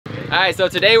Alright, so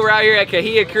today we're out here at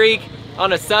Kahia Creek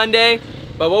on a Sunday,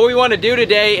 but what we want to do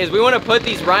today is we want to put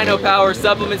these Ryno Power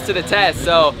supplements to the test.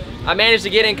 So I managed to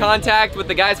get in contact with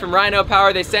the guys from Ryno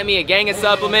Power. They sent me a gang of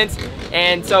supplements,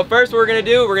 and so first what we're gonna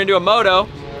do a moto,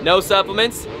 no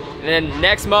supplements, and then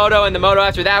next moto and the moto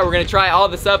after that we're gonna try all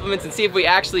the supplements and see if we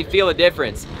actually feel a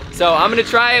difference. So I'm gonna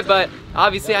try it, but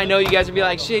obviously I know you guys are gonna be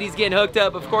like, shit, he's getting hooked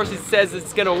up, of course he says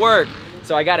it's gonna work.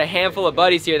 So I got a handful of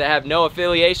buddies here that have no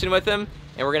affiliation with him,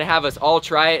 and we're gonna have us all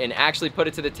try it and actually put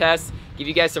it to the test, give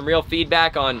you guys some real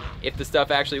feedback on if the stuff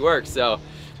actually works. So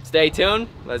stay tuned,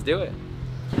 let's do it.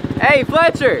 Hey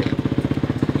Fletcher,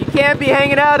 you can't be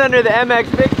hanging out under the MX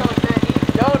Victo tent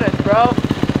eating donuts, bro.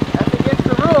 That's against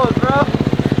the rules, bro.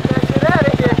 Get that shit out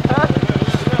of here, huh? Get that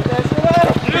shit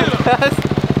out of here, cuz.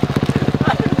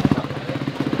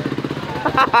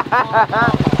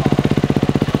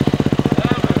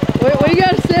 What do you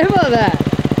got to say about that?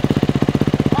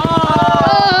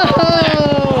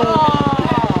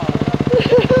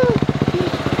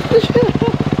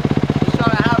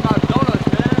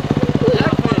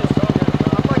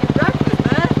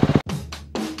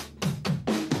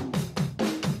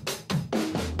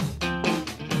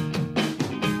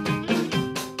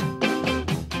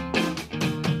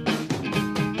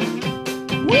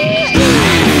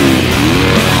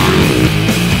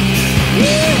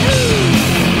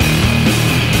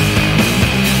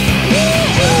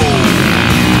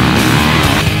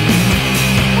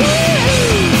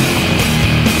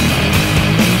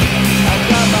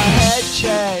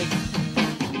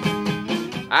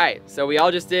 Alright, so we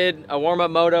all just did a warm-up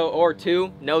moto or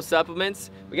two, no supplements.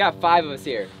 We got 5 of us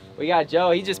here. We got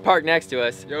Joe, he just parked next to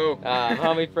us. Yo.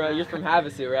 Homie, you're from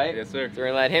Havasu, right? Yes, sir. So we're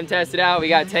gonna let him test it out. We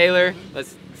got Taylor.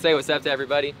 Let's say what's up to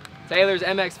everybody. Taylor's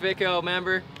MX Victo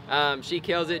member. She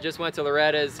kills it, just went to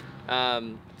Loretta's.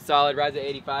 Solid, rides at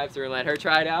 85, so we're gonna let her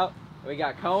try it out. We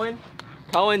got Cohen.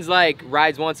 Cohen's like,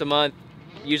 rides once a month,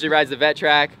 usually rides the vet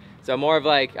track. So more of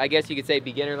like, I guess you could say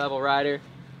beginner level rider.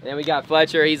 And then we got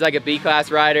Fletcher, he's like a B-class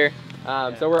rider.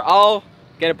 So we're all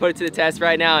gonna put it to the test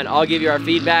right now and I'll give you our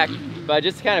feedback. But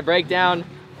just to kind of break down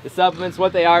the supplements,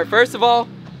 what they are. First of all,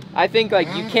 I think like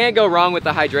you can't go wrong with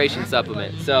the hydration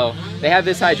supplement. So they have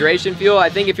this hydration fuel.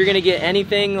 I think if you're gonna get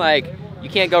anything, like you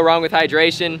can't go wrong with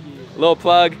hydration. Little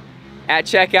plug, at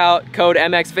checkout, code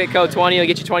MXFitCo20 will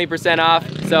get you 20% off.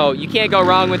 So you can't go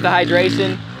wrong with the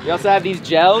hydration. We also have these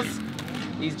gels.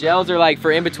 These gels are like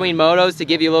for in between motos to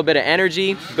give you a little bit of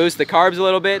energy, boost the carbs a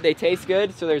little bit. They taste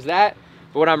good, so there's that.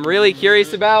 But what I'm really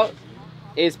curious about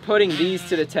is putting these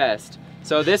to the test.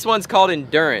 So this one's called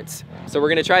Endurance. So we're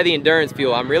gonna try the Endurance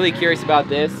Fuel. I'm really curious about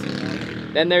this.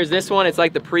 Then there's this one, it's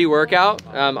like the pre-workout.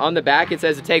 On the back it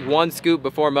says to take 1 scoop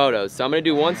before motos. So I'm gonna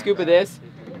do 1 scoop of this.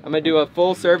 I'm gonna do a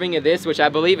full serving of this, which I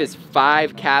believe is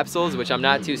 5 capsules, which I'm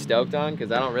not too stoked on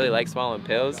because I don't really like swallowing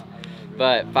pills.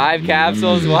 But 5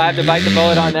 capsules, we'll have to bite the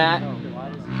bullet on that.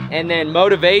 And then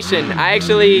motivation, I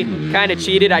actually kind of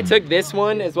cheated. I took this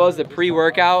one as well as the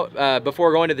pre-workout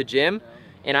before going to the gym,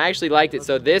 and I actually liked it.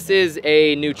 So this is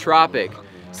a nootropic.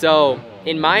 So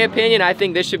in my opinion, I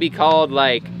think this should be called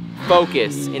like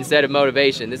focus instead of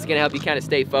motivation. This is gonna help you kind of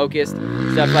stay focused,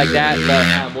 stuff like that.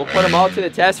 But we'll put them all to the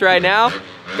test right now,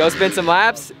 go spin some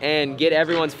laps, and get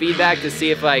everyone's feedback to see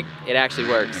if like it actually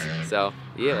works. So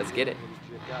yeah, let's get it.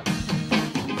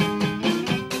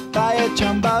 By a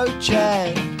jumbo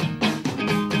jet,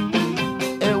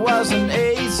 it wasn't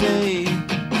easy,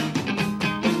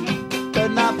 but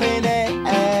nothing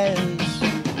is.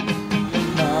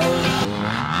 No.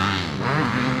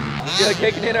 You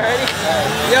kicking in already?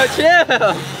 Yo,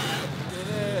 chill!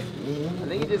 I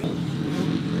think you just...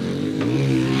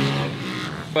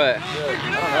 But... I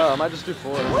don't know, I might just do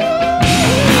 4.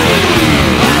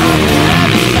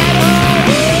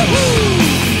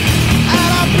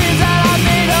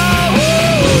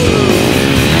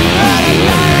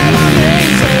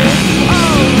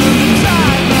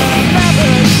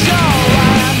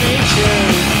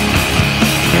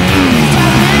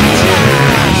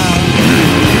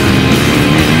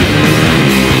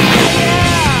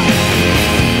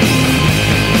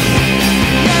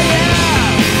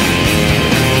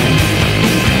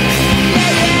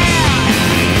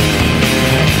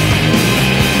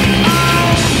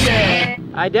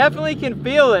 I definitely can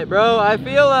feel it, bro. I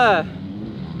feel, I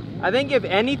think if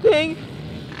anything,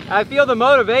 I feel the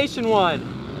motivation one.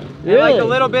 Really? And like a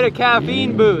little bit of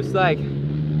caffeine boost. Like,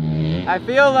 I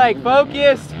feel like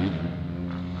focused,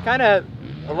 kind of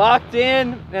locked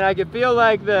in, and I can feel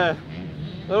like the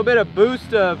little bit of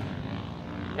boost of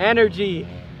energy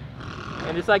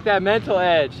and just like that mental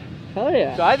edge. Hell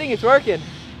yeah. So I think it's working.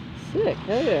 Sick,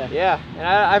 hell yeah. Yeah, and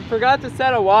I forgot to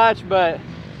set a watch, but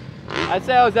I'd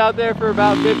say I was out there for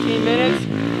about 15 minutes.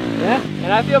 Yeah.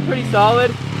 And I feel pretty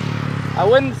solid. I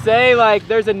wouldn't say like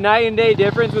there's a night and day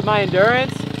difference with my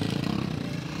endurance,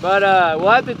 but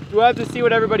we'll have to see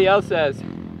what everybody else says.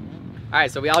 All right,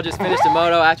 so we all just finished a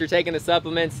moto after taking the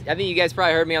supplements. I think you guys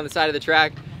probably heard me on the side of the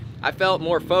track. I felt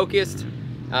more focused,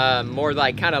 more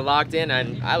like kind of locked in,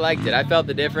 and I liked it. I felt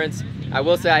the difference. I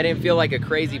will say I didn't feel like a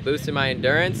crazy boost in my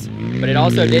endurance, but it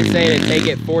also did say to take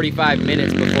it 45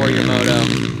 minutes before your moto,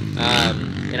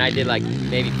 and I did like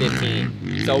maybe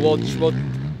 15. So we'll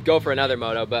go for another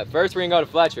moto, but first we're gonna go to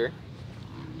Fletcher.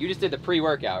 You just did the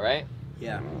pre-workout, right?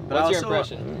 Yeah. What's your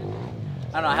impression?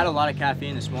 I don't know, I had a lot of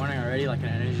caffeine this morning already, like an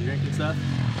energy drink and stuff.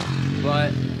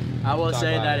 But I will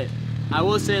say that it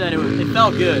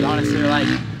felt good, honestly. Like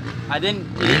it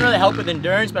didn't really help with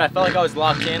endurance, but I felt like I was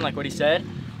locked in, like what he said.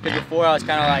 Because before I was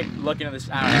kind of like looking at this,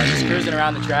 I don't know, just cruising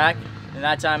around the track. And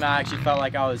that time I actually felt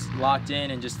like I was locked in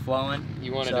and just flowing.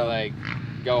 You wanted to like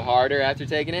go harder after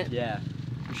taking it? Yeah,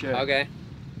 for sure. Okay,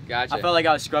 gotcha. I felt like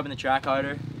I was scrubbing the track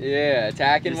harder. Yeah,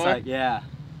 attacking Just more? like, yeah.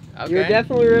 Okay. You're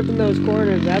definitely ripping those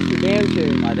corners. That's for damn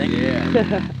sure. I think.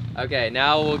 Yeah. Okay,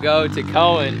 now we'll go to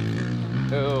Cohen.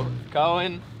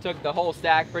 Cohen took the whole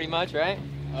stack pretty much, right?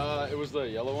 It was the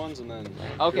yellow ones and then.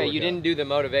 Okay, you didn't do the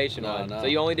motivation one. No. So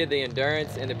you only did the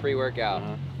endurance and the pre-workout.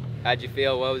 How'd you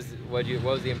feel? What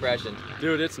was the impression?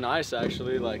 Dude, it's nice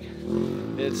actually. Like,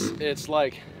 it's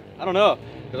like, I don't know.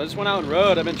 'Cause I just went out and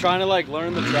rode. I've been trying to like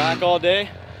learn the track all day,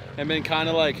 and been kind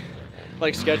of like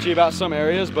sketchy about some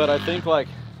areas. But I think like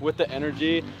with the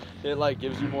energy, it like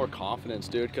gives you more confidence,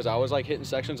 dude. Because I was like hitting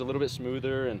sections a little bit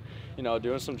smoother, and you know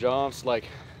doing some jumps like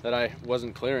that I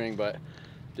wasn't clearing, but.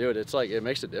 Dude, it's like, it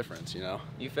makes a difference, you know?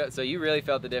 So you really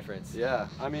felt the difference? Yeah,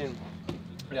 I mean,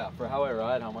 yeah, for how I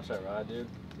ride, how much I ride, dude.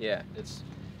 Yeah. It's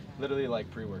literally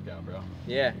like pre-workout, bro.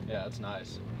 Yeah. Yeah, it's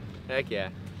nice. Heck yeah.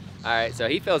 All right, so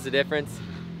he feels the difference.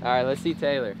 All right, let's see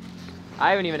Taylor.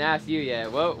 I haven't even asked you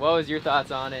yet. What was your thoughts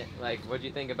on it? Like, what'd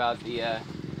you think about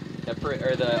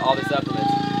all the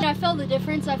supplements? I felt the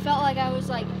difference. I felt like I was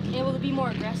like able to be more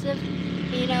aggressive,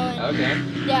 you know. And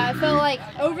Okay. yeah, I felt like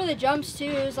over the jumps too.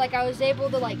 It was like I was able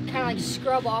to like kind of like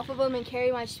scrub off of them and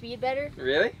carry my speed better.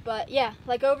 Really? But yeah,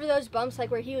 like over those bumps,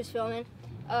 like where he was filming,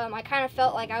 I kind of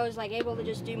felt like I was like able to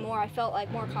just do more. I felt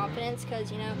like more confidence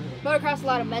because, you know, motocross is a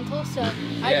lot of mental, so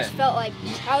I just felt like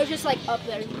I was just like up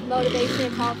there, motivation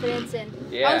and confidence, and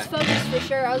I was focused for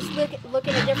sure. I was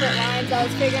looking at different lines. I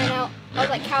was figuring out, I was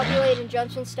like calculating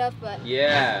jumps and stuff, but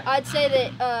yeah, I'd say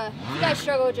that if you guys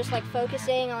struggle with just like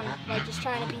focusing on like just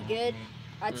trying to be good,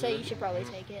 I'd say you should probably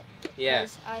take it. Yeah.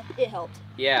 It helped.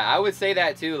 Yeah, I would say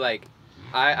that too. Like,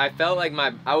 I felt like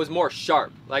I was more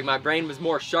sharp. Like my brain was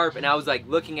more sharp, and I was like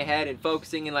looking ahead and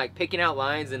focusing and like picking out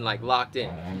lines and like locked in.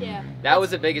 Yeah. That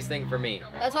was the biggest thing for me.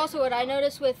 That's also what I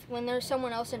noticed with when there's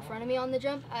someone else in front of me on the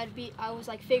jump. I was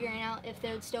like figuring out if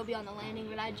they would still be on the landing,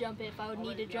 but I'd jump it if I would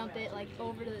need to jump it like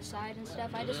over to the side and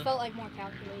stuff. I just felt like more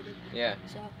calculated. Yeah.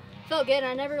 So felt good.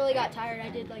 I never really got tired. I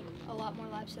did like a lot more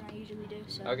laps than I usually do.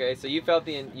 So. Okay, so you felt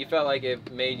like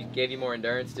it gave you more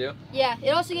endurance too? Yeah,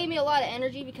 it also gave me a lot of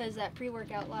energy because that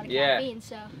pre-workout, a lot of caffeine.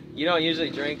 So. You don't usually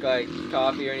drink like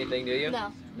coffee or anything, do you?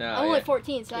 No. No. I'm only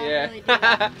 14, so I don't really do Yeah.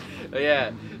 that.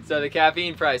 Yeah. So the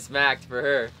caffeine probably smacked for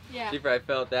her. Yeah. She probably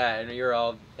felt that, and you were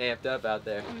all amped up out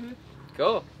there. Mhm.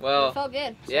 Cool. Well. It felt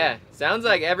good. So. Yeah. Sounds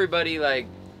like everybody like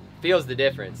feels the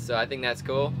difference. So I think that's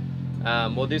cool.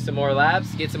 We'll do some more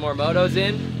laps, get some more motos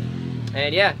in,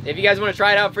 and yeah, if you guys want to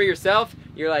try it out for yourself,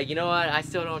 you're like, you know what, I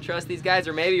still don't trust these guys,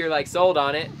 or maybe you're like sold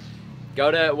on it,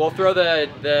 we'll throw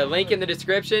the link in the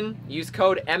description. Use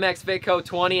code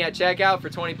MXFitCo20 at checkout for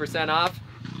 20% off.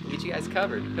 We'll get you guys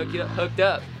covered, hooked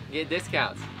up, get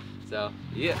discounts. So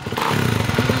yeah.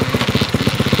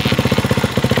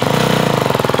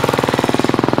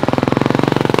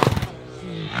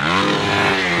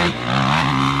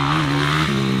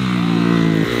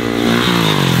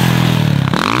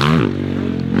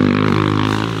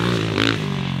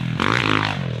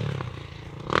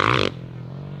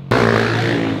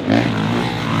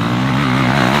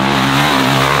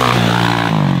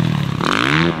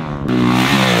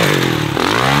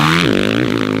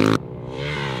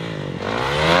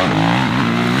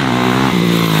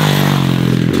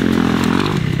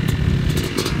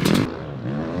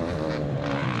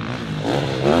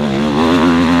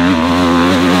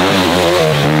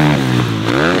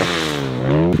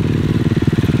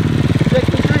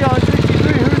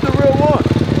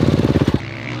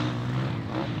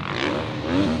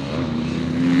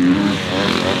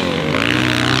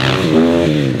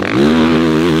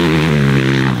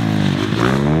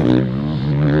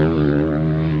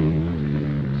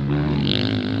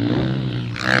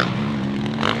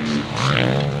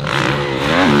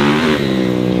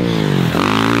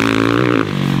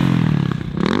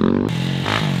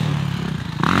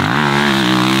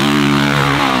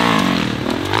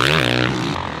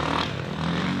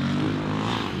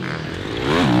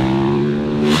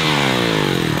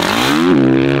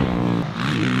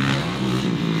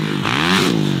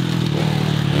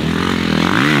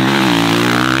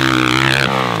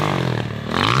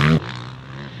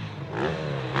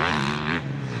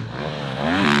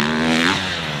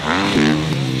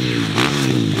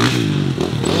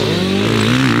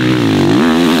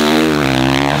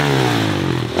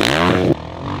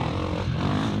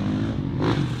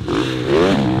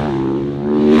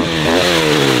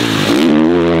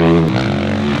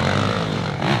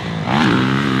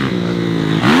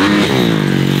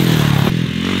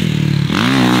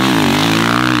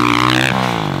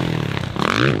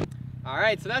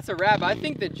 right, so that's a wrap. I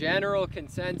think the general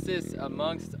consensus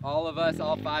amongst all of us,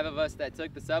 all 5 of us that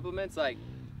took the supplements, like,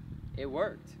 it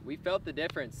worked. We felt the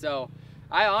difference. So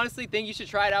I honestly think you should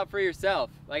try it out for yourself.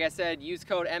 Like I said, use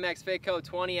code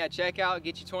MXFitCo20 at checkout,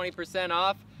 get you 20%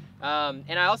 off.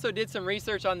 And I also did some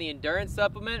research on the endurance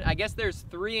supplement. I guess there's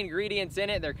 3 ingredients in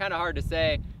it. They're kind of hard to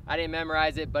say. I didn't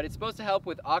memorize it, but it's supposed to help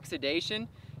with oxidation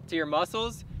to your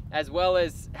muscles, as well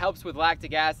as helps with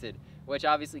lactic acid, which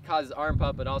obviously causes arm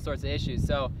pump and all sorts of issues.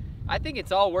 So I think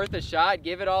it's all worth a shot.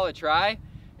 Give it all a try.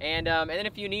 And then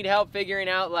if you need help figuring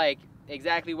out like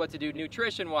exactly what to do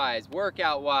nutrition-wise,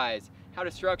 workout-wise, how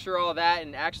to structure all that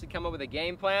and actually come up with a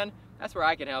game plan, that's where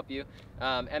I can help you.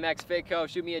 MX Fitco,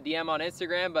 shoot me a DM on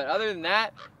Instagram. But other than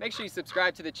that, make sure you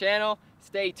subscribe to the channel.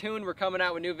 Stay tuned. We're coming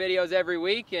out with new videos every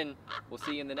week, and we'll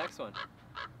see you in the next one.